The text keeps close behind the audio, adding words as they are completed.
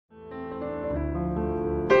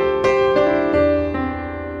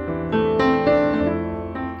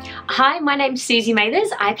Hi, my name's Suzie Mathers.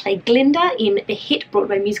 I play Glinda in the hit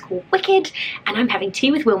Broadway musical Wicked, and I'm having tea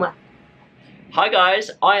with Wilma. Hi guys,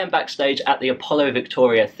 I am backstage at the Apollo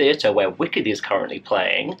Victoria Theatre where Wicked is currently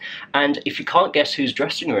playing, and if you can't guess whose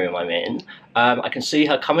dressing room I'm in, I can see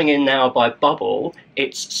her coming in now by bubble.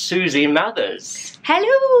 It's Suzie Mathers.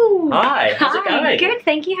 Hello! Hi, how's it going? Good,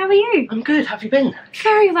 thank you. How are you? I'm good, how have you been?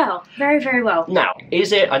 Very well, very, very well. Now,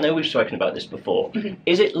 is it, I know we've spoken about this before,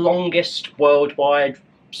 is it longest worldwide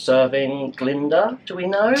serving Glinda? Do we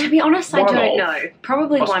know? To be honest, I don't know.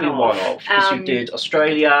 Probably Must one be off. one off. Because you did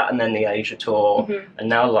Australia and then the Asia tour and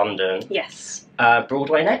now London. Yes.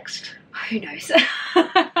 Broadway next? Who knows?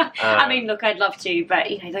 I mean, look, I'd love to, but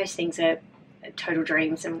you know, those things are total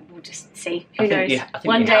dreams, and we'll just see. Who knows? I think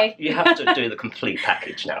one day. You have to do the complete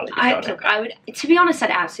package now that you've done it. I would, to be honest, I'd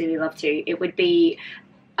absolutely love to. It would be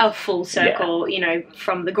a full circle, you know,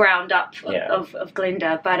 from the ground up of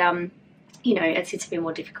Glinda, but you know, it's a bit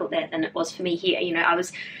more difficult there than it was for me here. You know, I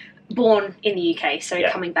was born in the UK, so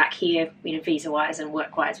coming back here, you know, visa-wise and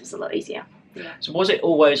work-wise was a lot easier. Yeah. So was it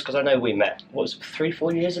always, because I know we met, what was it,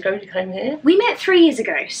 3-4 years ago you came here? We met 3 years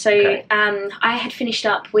ago. So I had finished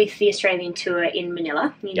up with the Australian tour in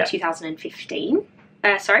Manila in 2014.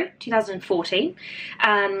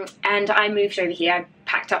 And I moved over here. I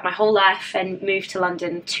packed up my whole life and moved to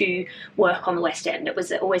London to work on the West End. It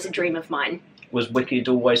was always a dream of mine. Was Wicked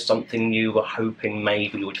always something you were hoping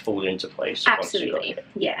maybe would fall into place? Absolutely,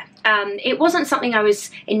 yeah. It wasn't something I was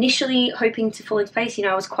initially hoping to fall into place. You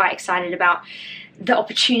know, I was quite excited about the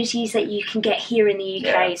opportunities that you can get here in the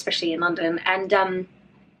UK, especially in London. And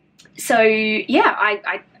so, yeah,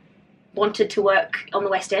 I wanted to work on the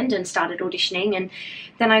West End and started auditioning, and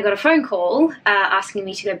then I got a phone call asking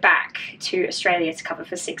me to go back to Australia to cover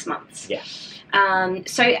for 6 months. Yes.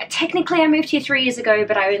 So technically I moved here 3 years ago,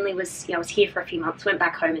 but I only was, I was here for a few months, went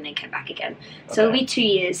back home and then came back again. So it'll be 2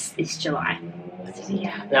 years this July.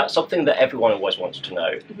 Yeah. Now, something that everyone always wants to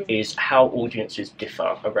know is how audiences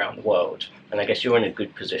differ around the world. And I guess you're in a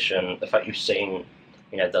good position. The fact you've seen,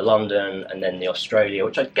 you know, the London and then the Australia,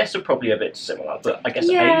 which I guess are probably a bit similar, but I guess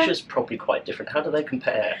Asia's probably quite different. How do they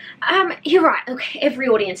compare? You're right. Look, every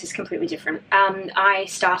audience is completely different. I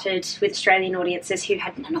started with Australian audiences who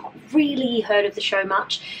had not really heard of the show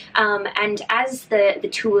much, and as the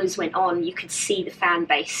tours went on, you could see the fan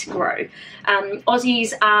base grow.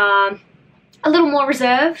 Aussies are a little more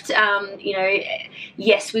reserved. You know,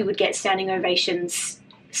 yes, we would get standing ovations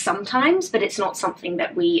sometimes, but it's not something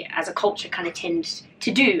that we as a culture kind of tend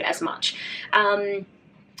to do as much.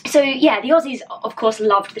 So yeah, the Aussies of course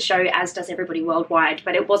loved the show, as does everybody worldwide,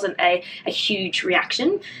 but it wasn't a huge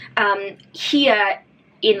reaction. Here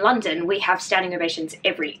in London we have standing ovations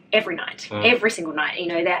every night, every single night. You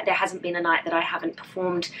know, there hasn't been a night that I haven't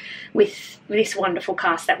performed with this wonderful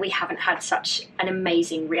cast that we haven't had such an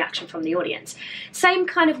amazing reaction from the audience. Same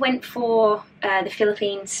kind of went for the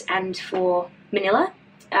Philippines and for Manila.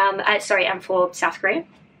 And for South Korea.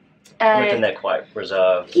 I reckon they're quite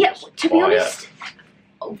reserved. Yeah, to be honest,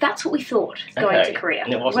 that's what we thought going to Korea.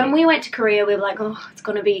 When we went to Korea, we were like, oh, it's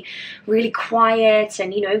going to be really quiet,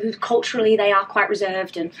 and you know, culturally they are quite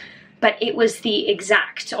reserved, but it was the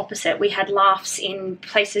exact opposite. We had laughs in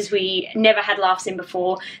places we never had laughs in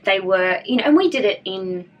before. They were, you know, and we did it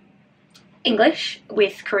in English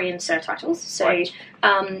with Korean subtitles, so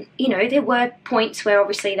you know, there were points where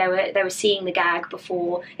obviously they were seeing the gag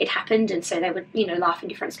before it happened, and so they would, you know, laugh in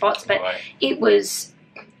different spots, but it was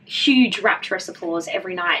huge rapturous applause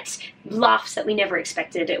every night, laughs that we never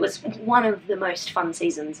expected. It was one of the most fun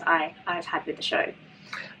seasons I've had with the show.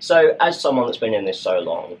 So as someone that's been in this so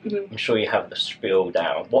long, I'm sure you have the spiel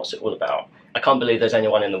down. What's it all about? I can't believe there's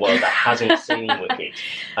anyone in the world that hasn't seen Wicked,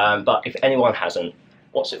 but if anyone hasn't,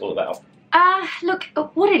 what's it all about? Look,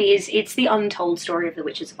 what it is, it's the untold story of the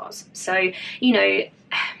Witches of Oz. So, you know,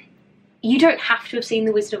 you don't have to have seen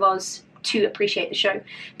The Wizard of Oz to appreciate the show,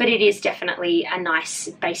 but it is definitely a nice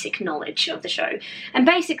basic knowledge of the show. And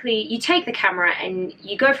basically, you take the camera and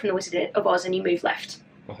you go from The Wizard of Oz and you move left.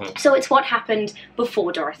 So it's what happened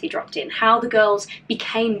before Dorothy dropped in, how the girls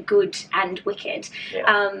became good and wicked,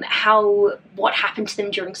 how what happened to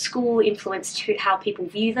them during school influenced how people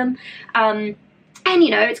view them. And,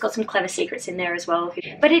 you know, it's got some clever secrets in there as well.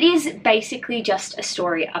 But it is basically just a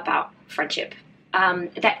story about friendship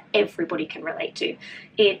that everybody can relate to.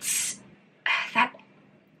 It's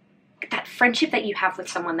that friendship that you have with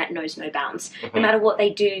someone that knows no bounds. No matter what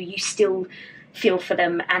they do, you still feel for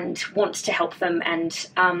them and want to help them. And,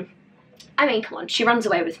 I mean, come on, she runs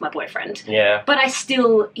away with my boyfriend. Yeah. But I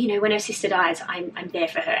still, you know, when her sister dies, I'm there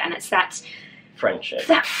for her. And it's that friendship.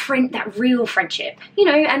 That real friendship, you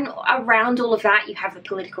know, and around all of that you have the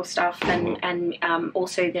political stuff and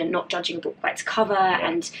also the not judging a book by its cover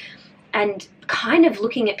and kind of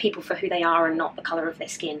looking at people for who they are and not the colour of their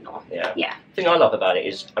skin. Or The thing I love about it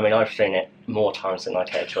is, I mean, I've seen it more times than I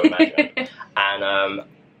care to imagine, and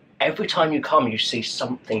every time you come, you see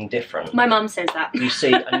something different. My mum says that. You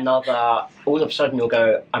see another. All of a sudden, you'll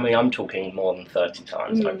go. I mean, I'm talking more than 30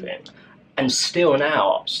 times. I've been. And still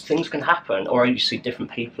now, things can happen, or you see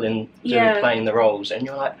different people playing the roles, and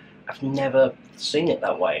you're like, I've never seen it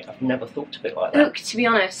that way. I've never thought of it like that. Look, to be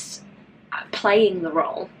honest, playing the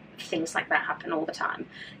role, things like that happen all the time.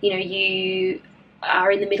 You know, you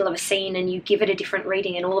are in the middle of a scene and you give it a different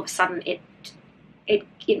reading, and all of a sudden it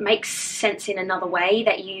makes sense in another way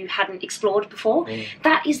that you hadn't explored before.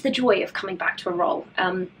 That is the joy of coming back to a role.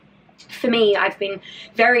 For me, I've been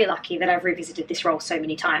very lucky that I've revisited this role so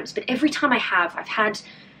many times, but every time I have, I've had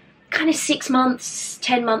kind of 6 months,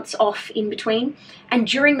 10 months off in between, and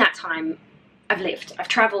during that time, I've lived, I've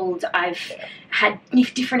travelled, I've had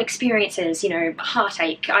different experiences, you know,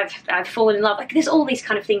 heartache, I've fallen in love, like there's all these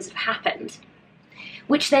kind of things that have happened,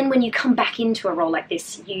 which then when you come back into a role like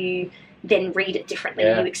this, you then read it differently,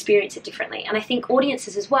 you experience it differently, and I think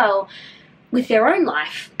audiences as well, with their own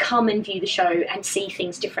life, come and view the show and see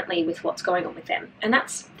things differently with what's going on with them. And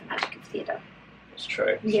that's the magic of theatre. It's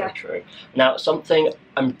true. Yeah. So true. Now, something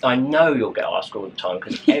I know you'll get asked all the time,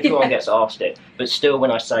 because everyone gets asked it, but still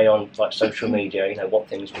when I say on like social media, you know, what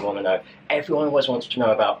things we want to know, everyone always wants to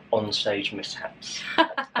know about on-stage mishaps.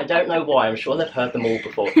 I don't know why. I'm sure they've heard them all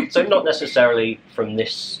before. So not necessarily from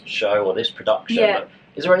this show or this production, but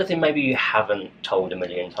is there anything maybe you haven't told a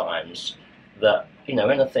million times that, you know,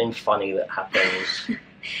 anything funny that happens?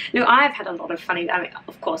 No, I've had a lot of funny, I mean,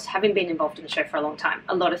 of course, having been involved in the show for a long time,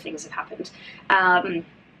 a lot of things have happened.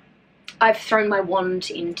 I've thrown my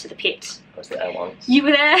wand into the pit. I was there once. You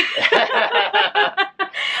were there?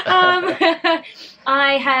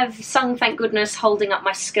 I have sung Thank Goodness holding up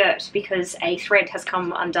my skirt because a thread has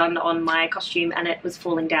come undone on my costume and it was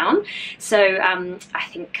falling down. So I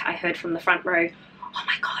think I heard from the front row, oh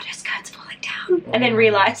my God, her skirt's falling down, and then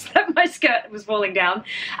realised that my skirt was falling down.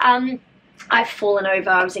 I've fallen over,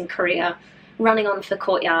 I was in Korea, running onto the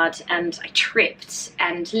courtyard, and I tripped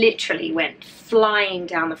and literally went flying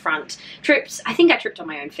down the front. I think I tripped on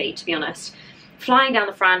my own feet, to be honest. Flying down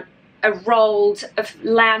the front, I rolled,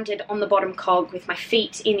 landed on the bottom cog with my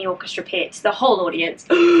feet in the orchestra pit, the whole audience.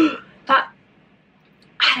 But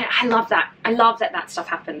I love that. I love that that stuff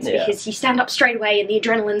happens because you stand up straight away and the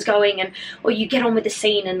adrenaline's going, or you get on with the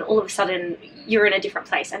scene and all of a sudden you're in a different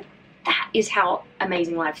place. And that is how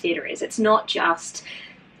amazing live theatre is. It's not just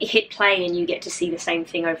hit play and you get to see the same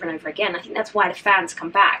thing over and over again. I think that's why the fans come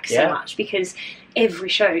back so much, because every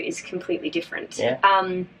show is completely different.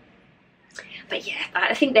 But yeah,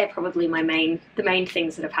 I think they're probably the main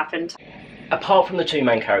things that have happened. Apart from the two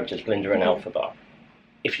main characters, Glinda and Elphaba,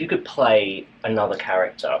 if you could play another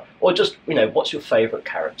character, or just, you know, what's your favourite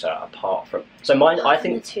character apart from... So mine, I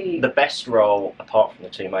think the best role, apart from the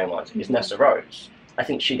two main ones, is Nessa Rose. I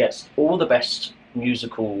think she gets all the best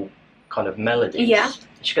musical kind of melodies. Yeah.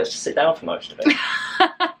 She gets to sit down for most of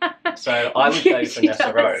it. So I would go for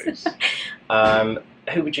Nessa Rose.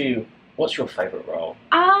 What's your favourite role?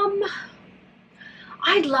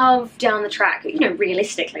 I'd love down the track, you know,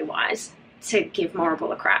 realistically wise, to give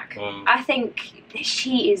Morrible a crack. I think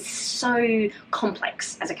she is so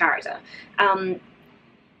complex as a character.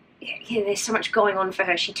 There's so much going on for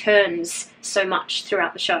her. She turns so much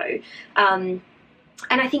throughout the show.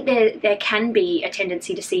 And I think there can be a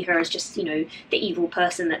tendency to see her as just, you know, the evil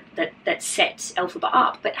person that set Elphaba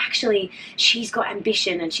up. But actually, she's got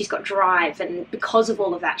ambition and she's got drive. And because of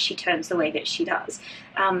all of that, she turns the way that she does.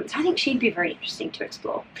 So I think she'd be very interesting to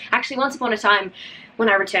explore. Actually, once upon a time, when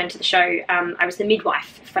I returned to the show, I was the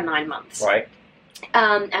midwife for 9 months. Right.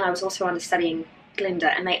 And I was also understudying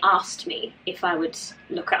Glinda, and they asked me if I would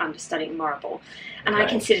look at understudying Morrible, and I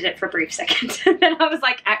considered it for a brief second. And then I was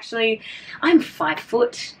like, actually, I'm 5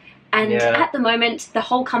 foot, and at the moment, the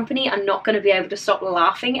whole company are not going to be able to stop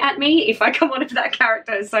laughing at me if I come onto that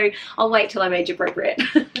character, so I'll wait till I'm age appropriate.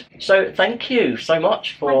 So thank you so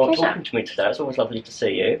much for talking to me today. It's always lovely to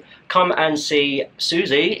see you. Come and see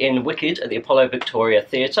Suzie in Wicked at the Apollo Victoria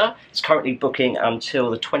Theatre. It's currently booking until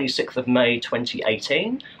the 26th of May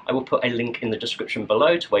 2018. I will put a link in the description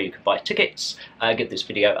below to where you can buy tickets. Give this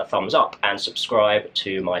video a thumbs up and subscribe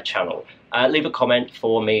to my channel. Leave a comment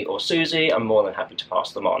for me or Suzie. I'm more than happy to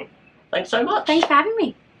pass them on. Thanks so much. Thanks for having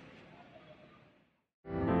me.